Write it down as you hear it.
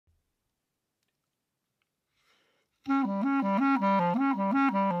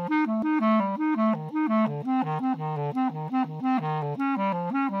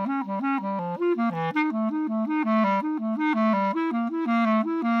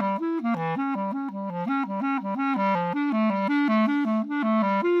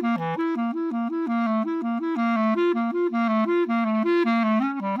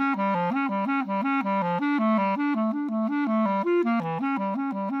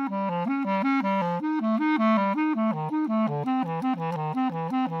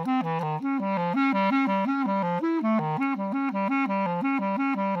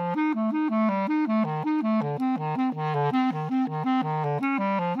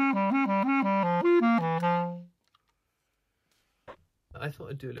I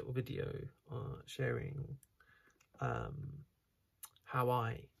thought I'd do a little video sharing how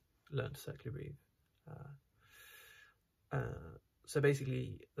I learned to circular breathe. So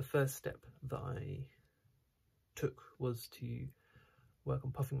basically the first step that I took was to work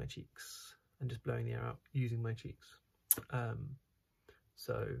on puffing my cheeks and just blowing the air out using my cheeks.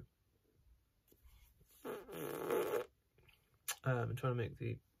 So I'm trying to make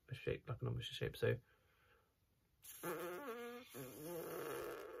the shape like an obvious shape. So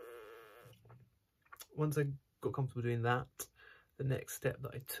once I got comfortable doing that, the next step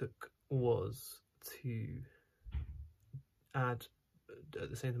that I took was to add, at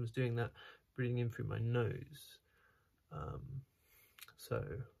the same time as doing that, breathing in through my nose. So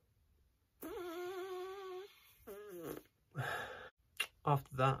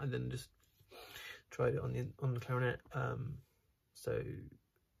after that, I then just tried it on the clarinet. So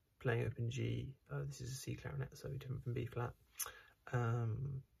playing open G. This is a C clarinet, so different from B flat.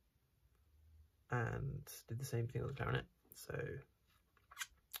 And did the same thing on the clarinet. So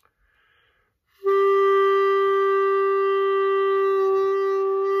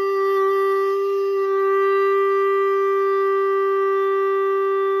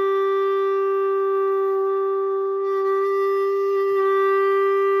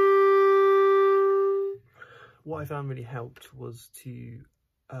what I found really helped was to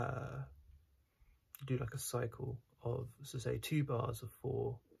do like a cycle of, so say 2 bars of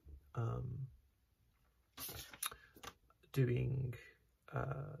 4, doing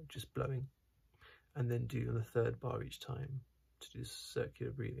just blowing, and then do on the 3rd bar each time to do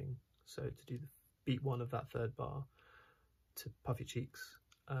circular breathing. So to do the beat 1 of that 3rd bar to puff your cheeks,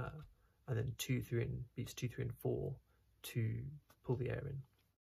 and then 2, 3, and beats 2, 3, and 4 to pull the air in.